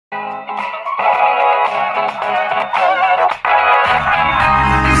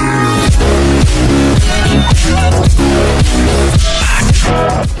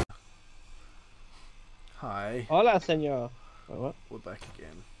Hola, senor. Wait, what? We're back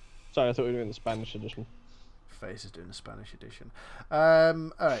again. Sorry, I thought we were doing the Spanish edition. Face is doing the Spanish edition.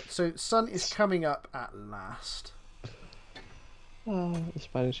 Alright, so sun is coming up at last. The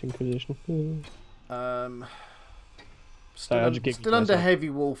Spanish Inquisition. Still under heavy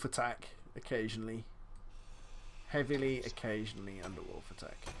wolf attack occasionally. Occasionally under wolf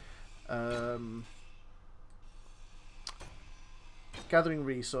attack. Gathering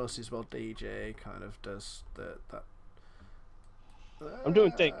resources while DJ kind of does that. I'm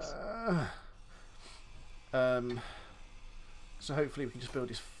doing things. So hopefully we can just build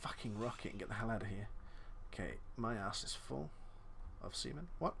this fucking rocket and get the hell out of here. Okay, my ass is full of semen.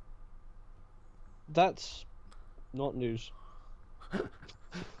 What? That's not news.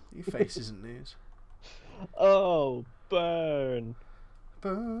 Your face isn't news. Oh, burn.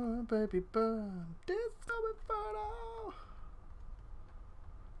 Burn, baby, burn. Disco Inferno.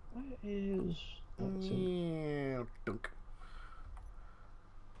 What is... Yeah, dunk.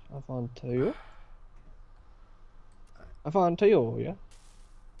 Avantayo? Avantayo, yeah?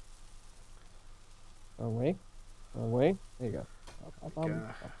 Away. Away. There you go.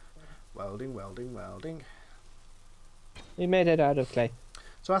 Welding. We made it out of clay.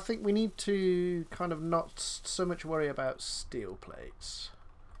 So I think we need to kind of not so much worry about steel plates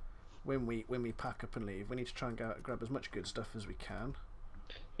when we pack up and leave. We need to try and grab as much good stuff as we can.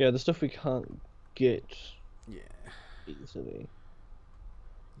 Yeah, the stuff we can't get easily.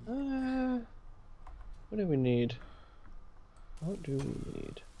 What do we need? What do we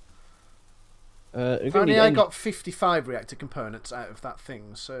need? Apparently I got 55 reactor components out of that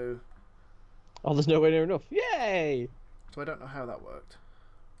thing, so... Oh, there's nowhere near enough. Yay! So I don't know how that worked.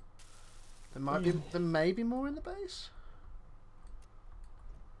 There may be more in the base.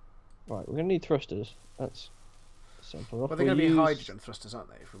 Right, we're gonna need thrusters. That's simple enough. Well, they're gonna be hydrogen thrusters, aren't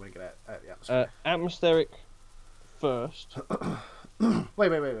they? If we want to get out of the atmosphere. Atmospheric first.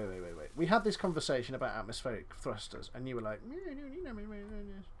 Wait. We had this conversation about atmospheric thrusters, and you were like,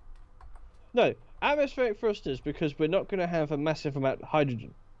 no, atmospheric thrusters because we're not gonna have a massive amount of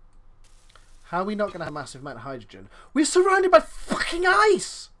hydrogen. How are we not gonna have a massive amount of hydrogen? We're surrounded by fucking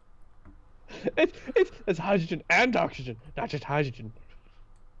ice. It's hydrogen and oxygen, not just hydrogen.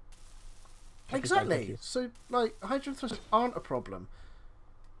 Exactly. So, like, hydrogen thrusters aren't a problem.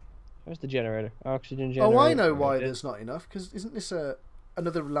 Where's the generator? Oxygen generator. Oh, I know why there's not enough. Because isn't this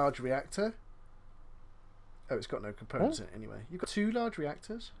another large reactor? Oh, it's got no components in it anyway. You've got 2 large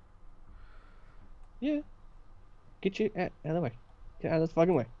reactors. Yeah. Get you out of the way. Get out of the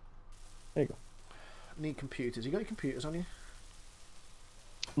fucking way. There you go. Need computers. You got any computers on you?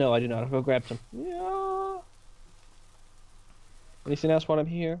 No, I do not. I'll go grab some. Yeah. Anything else while I'm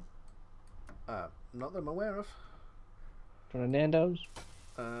here? Not that I'm aware of. From the Nando's?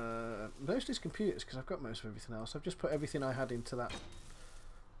 Mostly it's computers, because I've got most of everything else. I've just put everything I had into that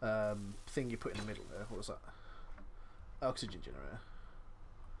thing you put in the middle there. What was that? Oxygen generator.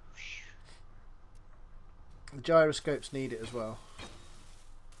 The gyroscopes need it as well.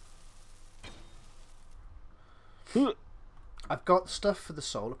 I've got stuff for the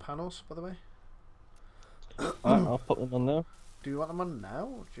solar panels, by the way. I'll put them on there. Do you want them on now?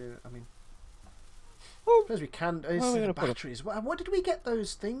 Or do you, I mean... Oh, I suppose we can. The batteries. What did we get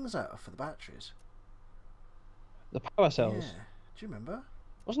those things out of for the batteries? The power cells. Yeah. Do you remember?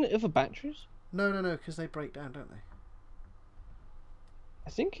 Wasn't it other batteries? No, because they break down, don't they?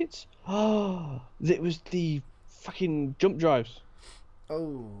 I think it's... Oh, it was the fucking jump drives.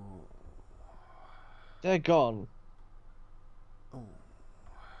 Oh. They're gone. Oh.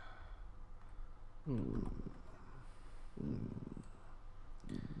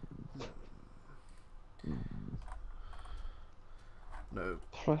 No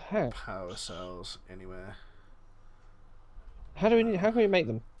Perhaps. power cells anywhere. How can we make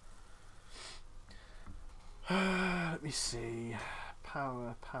them? Let me see.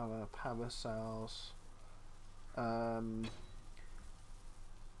 Power cells.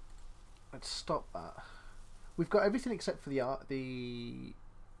 Let's stop that. We've got everything except for the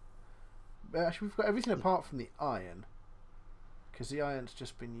actually we've got everything apart from the iron, because the iron's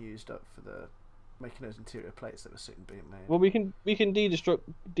just been used up for the making those interior plates that were sitting being made. Well, we can deconstruct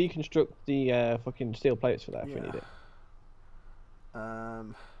the fucking steel plates for that if we need it.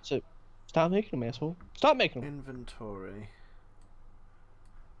 So start making them, asshole. Start making them. Inventory.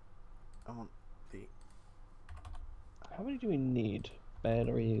 I want the... How many do we need?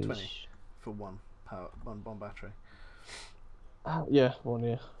 Batteries. 20 for one battery. Yeah, one.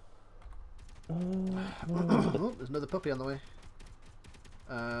 Yeah. Oh, there's another puppy on the way.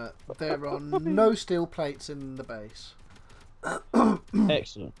 There are no steel plates in the base.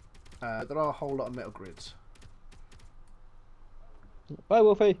 Excellent. There are a whole lot of metal grids. Bye,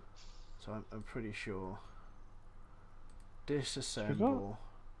 Wolfie. So I'm pretty sure. Forgot Disassemble.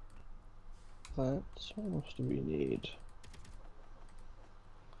 that. What else do we need?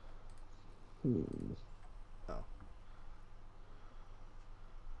 Hmm. Oh.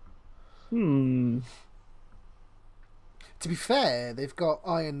 Hmm. To be fair, they've got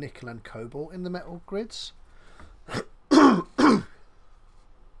iron, nickel, and cobalt in the metal grids.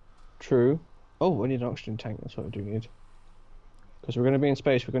 True. Oh, we need an oxygen tank. That's what we do need. Because we're going to be in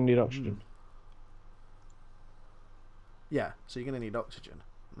space, we're going to need oxygen. Yeah, so you're going to need oxygen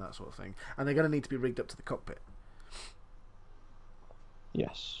and that sort of thing. And they're going to need to be rigged up to the cockpit.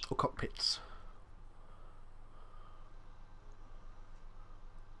 Yes. Or cockpits.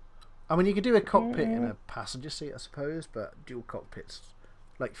 I mean, you could do a cockpit in a passenger seat, I suppose, but dual cockpits,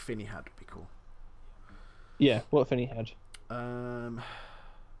 like Finney had, would be cool. Yeah, what if any had? I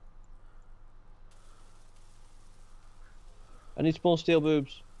need small steel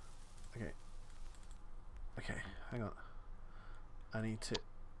boobs. Okay, hang on. I need to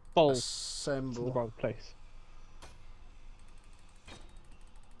Fall assemble. to the wrong place.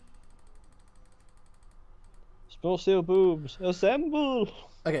 Small steel boobs, assemble!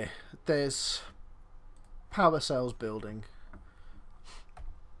 Okay, there's power cells building.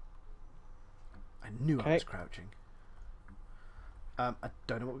 I knew I was crouching. I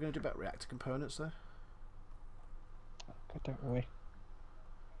don't know what we're going to do about reactor components, though. God, don't worry.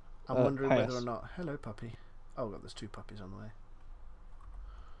 I'm wondering whether or not... Hello, puppy. Oh, God, there's 2 puppies on the way.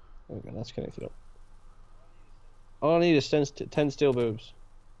 There we go, that's connected up. All I need is 10 steel boobs.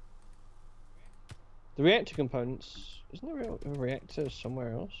 The reactor components... Isn't there a reactor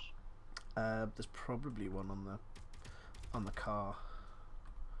somewhere else? There's probably one on the car.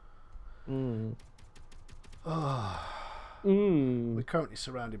 Hmm. Oh. Hmm. We're currently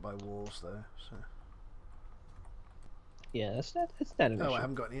surrounded by walls, though. So. Yeah, that's not an issue. I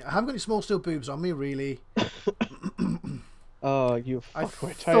haven't got any small steel boobs on me, really. Oh, you I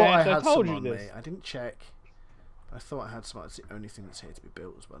fuckwit. thought I had told some you on this. me. I didn't check. I thought I had some. It's the only thing that's here to be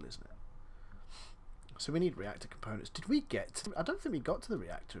built as well, isn't it? So we need reactor components. Did we get to... I don't think we got to the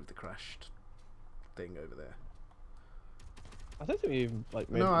reactor of the crashed thing over there. I don't think we even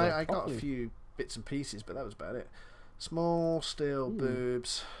made it I got a few bits and pieces, but that was about it. Small steel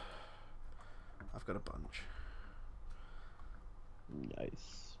boobs. I've got a bunch.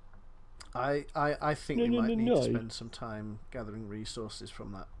 Nice. I think we might need to spend some time gathering resources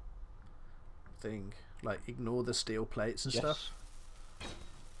from that thing. Like, ignore the steel plates and stuff.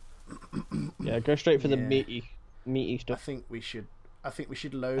 Yeah, go straight for the meaty stuff. I think we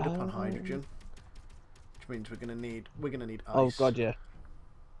should load up on hydrogen, which means we're gonna need ice. Oh god, yeah.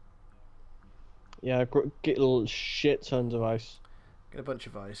 Yeah, get little shit tons of ice. Get a bunch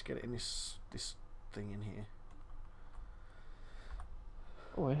of ice. Get it in this thing in here.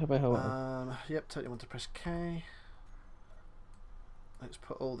 Oh, I have my helmet on. Yep. Totally want to press K. Let's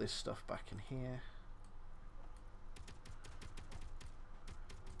put all this stuff back in here.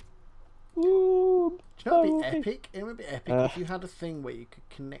 Ooh, do you know what would be epic? It would be epic if you had a thing where you could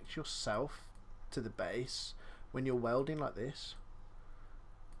connect yourself to the base when you're welding like this.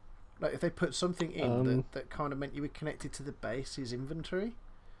 Like if they put something in that kind of meant you were connected to the base's inventory.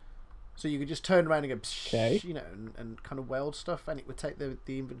 So you could just turn around and go, you know, and kind of weld stuff, and it would take the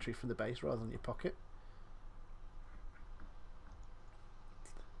inventory from the base rather than your pocket.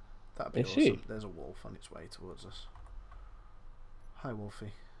 That'd be awesome. There's a wolf on its way towards us. Hi,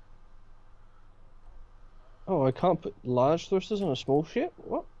 Wolfie. Oh, I can't put large thrusters on a small ship?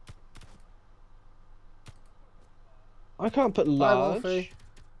 What? I can't put large. Hi, Wolfie.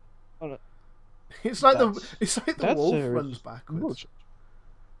 On a... It's like the wolf runs backwards.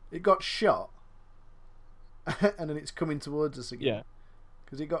 It got shot, and then it's coming towards us again. Yeah.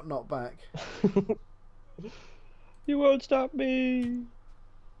 Because it got knocked back. You won't stop me.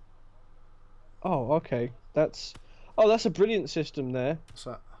 Oh, okay. That's a brilliant system there. What's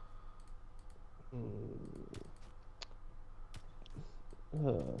that?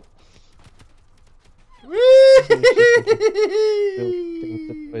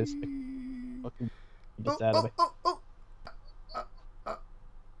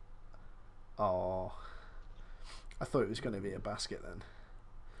 Oh, I thought it was going to be a basket then.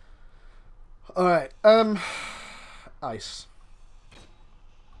 All right, ice,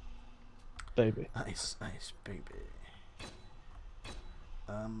 baby, ice, baby.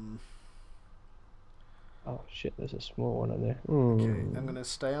 Oh shit! There's a small one on there. Okay, I'm going to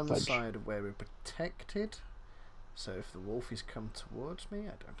stay on the side of where we're protected. So if the wolfies come towards me,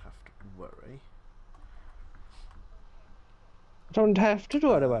 I don't have to worry. Don't have to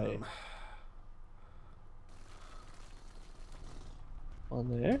do it away.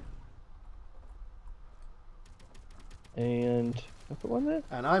 on there. And I put one there.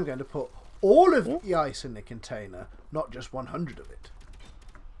 And I'm going to put all of the ice in the container, not just 100 of it.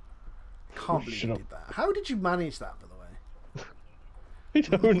 Can't believe you did that. How did you manage that, by the way? I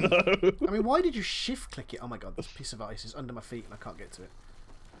don't know. I mean, why did you shift click it? Oh my god, this piece of ice is under my feet and I can't get to it.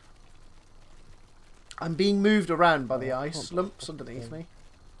 I'm being moved around by the ice lumps underneath me.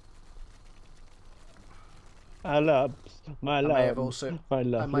 My lumps, my lumps, I may have also been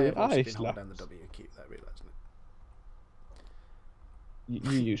holding lumps. down the W and keep that realising it.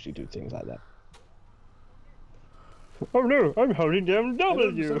 You usually do things like that. Oh no, I'm holding down I don't W.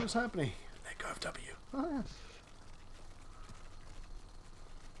 understand what's happening. Let go of W. Oh,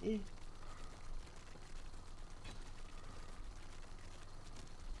 yeah.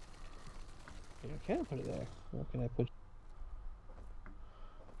 I can't put it there. Where can I put?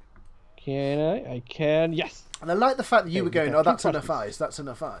 Can I? I can. Yes. And I like the fact that you were going, oh, that's two enough ice. That's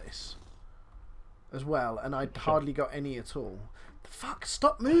enough ice. As well, and I'd hardly got any at all. The fuck!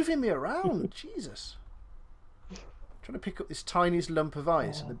 Stop moving me around, Jesus! I'm trying to pick up this tiniest lump of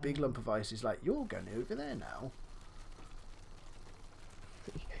ice, and the big lump of ice is like, you're going over there now.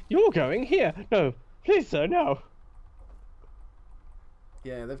 You're going here. No, please, sir, no.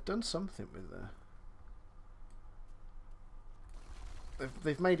 Yeah, they've done something with the.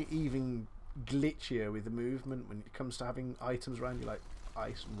 They've made it even glitchier with the movement when it comes to having items around you, like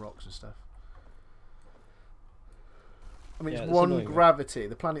ice and rocks and stuff. I mean, yeah, it's one annoying, gravity.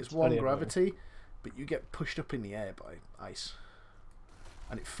 The planet's one gravity, annoying. but you get pushed up in the air by ice,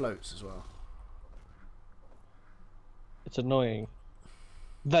 and it floats as well. It's annoying.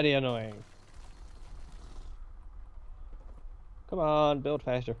 Very annoying. Come on, build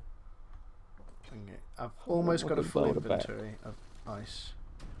faster. Okay. I've almost got a full inventory of ice.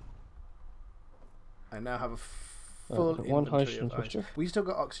 I now have a full inventory of ice. We still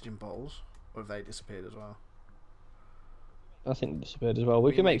got oxygen bowls, or have they disappeared as well? I think they disappeared as well.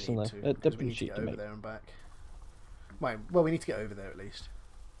 We can make some though. They're pretty cheap to make. Over there and back. Well, we need to get over there at least.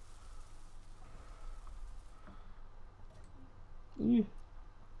 Yeah.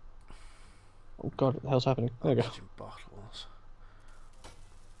 Oh god, what the hell's happening? There we go. Oxygen bottles.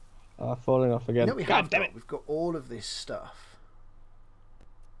 Falling off again. You know what God damn it! We've got all of this stuff.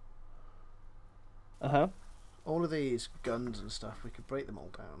 All of these guns and stuff. We could break them all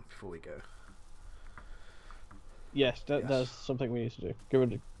down before we go. Yes, that's something we need to do. Get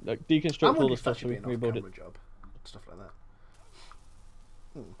rid of, like, deconstruct all the stuff so we can rebuild it. Job, stuff like that.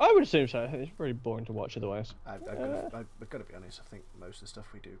 I would assume so. It's pretty boring to watch otherwise. I've got to be honest. I think most of the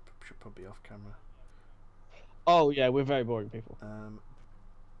stuff we do should probably be off camera. Oh yeah, we're very boring people.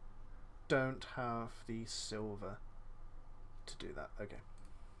 Don't have the silver to do that. Okay.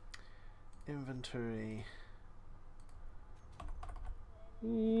 Inventory.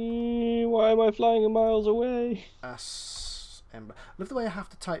 Why am I flying miles away? Ember. I love the way I have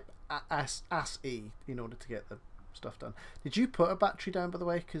to type E in order to get the stuff done. Did you put a battery down, by the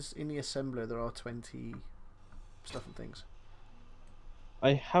way? Because in the assembler there are 20 stuff and things.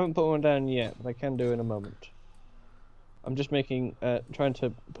 I haven't put one down yet, but I can do in a moment. I'm just making, trying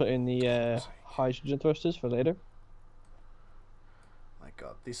to put in the hydrogen thrusters for later. My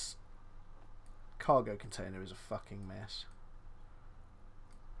god, this cargo container is a fucking mess.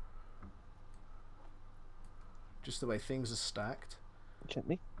 Just the way things are stacked.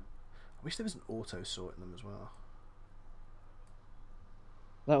 Gently. I wish there was an auto sort in them as well.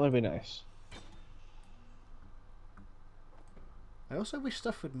 That would be nice. I also wish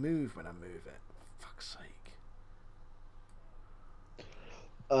stuff would move when I move it. For fuck's sake.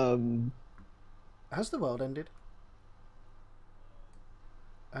 Has the world ended?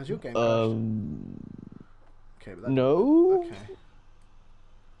 Has your game crashed? Okay, but that no. Okay.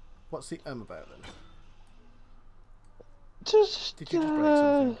 What's the about then? Did you just break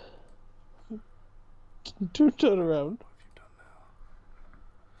something? Don't turn around. What have you done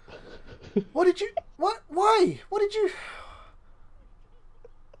now? What did you? What? Why? What did you?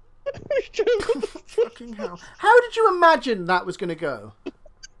 Fucking hell! How did you imagine that was going to go?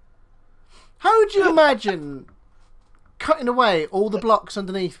 How did you imagine cutting away all the blocks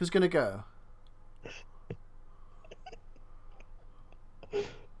underneath was going to go?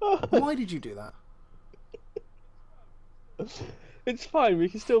 Why did you do that? It's fine, we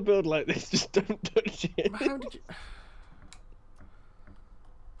can still build like this, just don't touch it. How did you...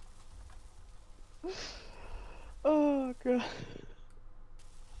 Oh god.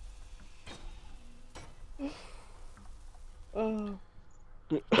 Oh.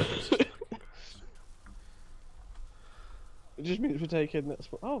 It just means we're taking that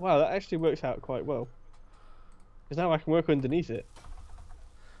spot. Oh wow, that actually works out quite well. Because now I can work underneath it.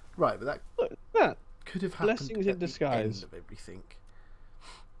 Right, but that Look, that could have happened blessings at in the disguise. end of everything.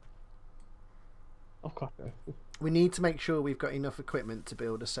 Oh god, no. We need to make sure we've got enough equipment to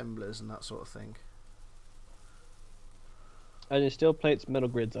build assemblers and that sort of thing. And there's steel plates, metal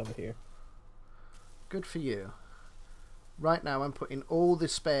grids over here. Good for you. Right now I'm putting all the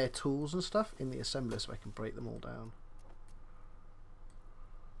spare tools and stuff in the assembler so I can break them all down.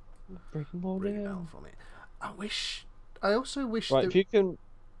 Break them all Bring it down. down for me. I also wish Right, if you can...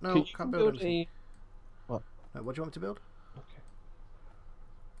 No, can't build anything. What? No, what do you want me to build?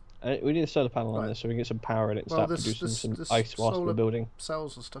 Okay. We need a solar panel on this so we can get some power in it and start producing some ice whilst we're building.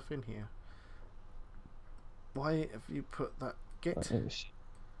 Cells and stuff in here. Why have you put that?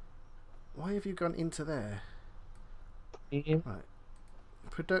 Why have you gone into there? Right.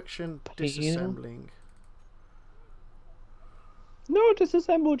 Production disassembling. No,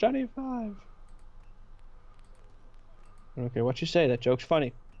 disassemble Johnny 5. Okay, what you say? That joke's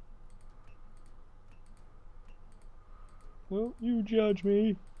funny. Well, you judge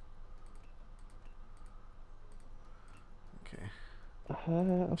me. Okay.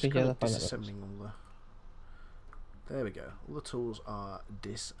 Okay, just yeah, that's disassembling all the. There we go. All the tools are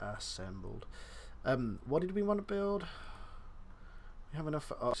disassembled. What did we want to build? We have enough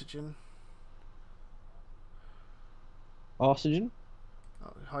for oxygen. Oxygen?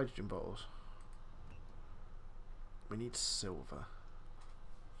 Oh, hydrogen bottles. We need silver.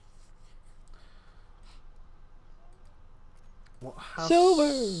 What has silver?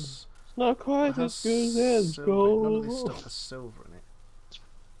 It's not quite as good as gold. None of this stuff has silver in it.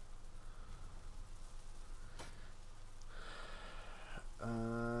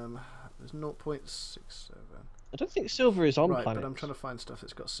 There's 0.67. I don't think silver is on right, planets. but I'm trying to find stuff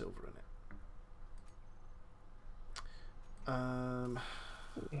that's got silver in it.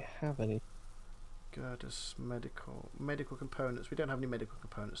 Do we have any? Girders, medical components. We don't have any medical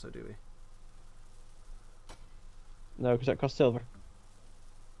components though, do we? No, because that costs silver.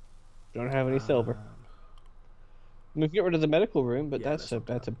 Don't have any silver. We can get rid of the medical room, but yeah, that's a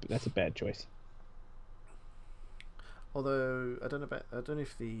bad choice. Although I don't know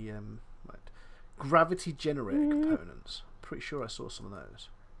if the right. Gravity generator components. Pretty sure I saw some of those.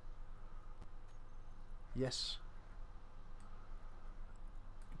 Yes.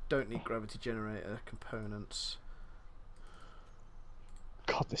 Don't need gravity generator components.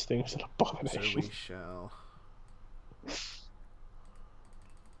 God, this thing is an abomination. So we shall.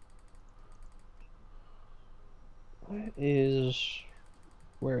 Where is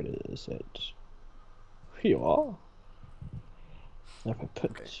it? Here you are. If I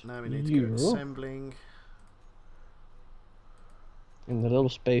put now we need to go assembling. In the little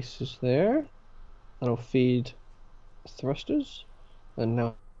spaces there, that'll feed thrusters. And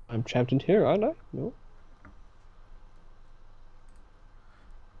now I'm trapped in here, aren't I? No.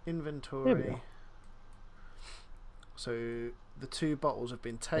 Inventory. So the 2 bottles have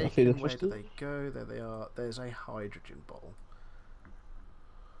been taken. Where do they go? There they are. There's a hydrogen bottle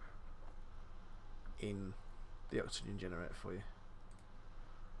in the oxygen generator for you.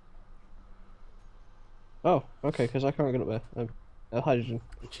 Oh, okay, because I can't get up there. Hydrogen.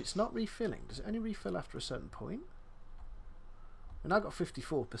 Which it's not refilling. Does it only refill after a certain point? And I've got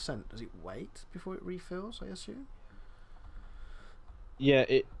 54%. Does it wait before it refills, I assume? Yeah,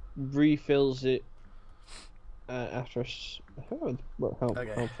 it refills it after how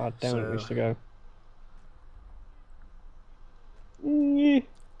far down it needs to go. I'm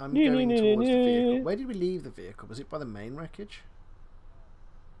going towards the vehicle. Where did we leave the vehicle? Was it by the main wreckage?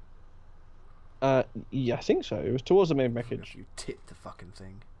 Yeah, I think so. It was towards the main wreckage. You tipped the fucking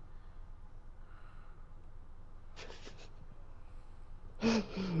thing.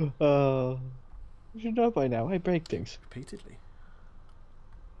 You should know by now. I break things. Repeatedly.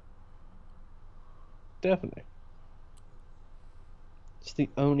 Definitely. It's the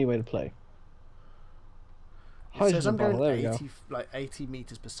only way to play. It says I'm going 80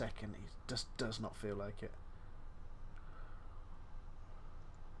 meters per second. It just does not feel like it.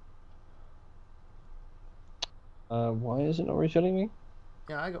 Why is it not refilling me?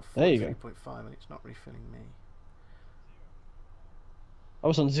 Yeah, I got 43.5 and it's not refilling me. I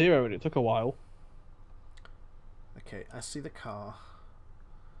was on 0 and it took a while. Okay, I see the car.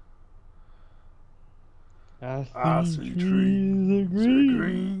 I see trees are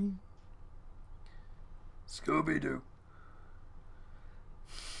green. Scooby-Doo.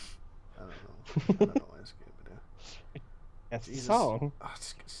 I don't know why Scooby-Doo. That's the song. Oh,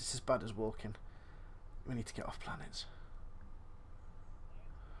 it's as bad as walking. We need to get off planets.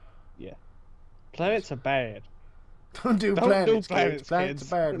 Yeah. Planets are bad. Don't do planets, planets,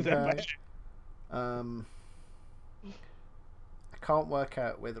 planets are bad. They're bad. I can't work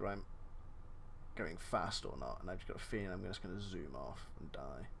out whether I'm going fast or not, and I've just got a feeling I'm just going to zoom off and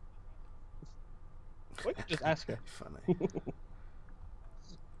die. Why don't you just ask her? Funny.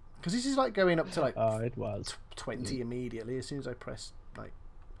 Because this is like going up to like it was 20 immediately as soon as I press like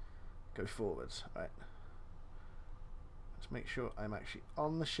go forwards. Right. Let's make sure I'm actually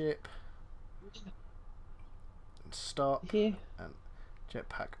on the ship. And stop. Yeah. And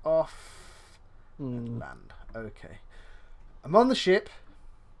jetpack off. And land. Okay. I'm on the ship.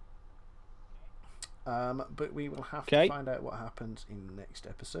 But we will have to find out what happens in the next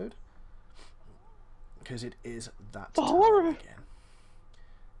episode. Because it is that time again.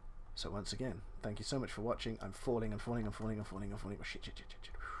 So once again, thank you so much for watching. I'm falling. Oh, shit.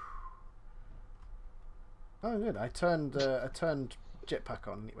 Oh, good. I turned jetpack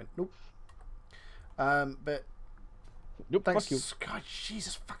on and it went nope. But nope. thanks. Fuck you. God,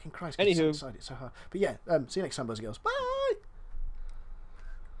 Jesus fucking Christ! Anywho, so excited, it's so hard. But yeah, see you next time, boys and girls. Bye.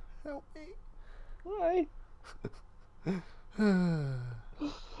 Help me. Bye.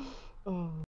 Oh.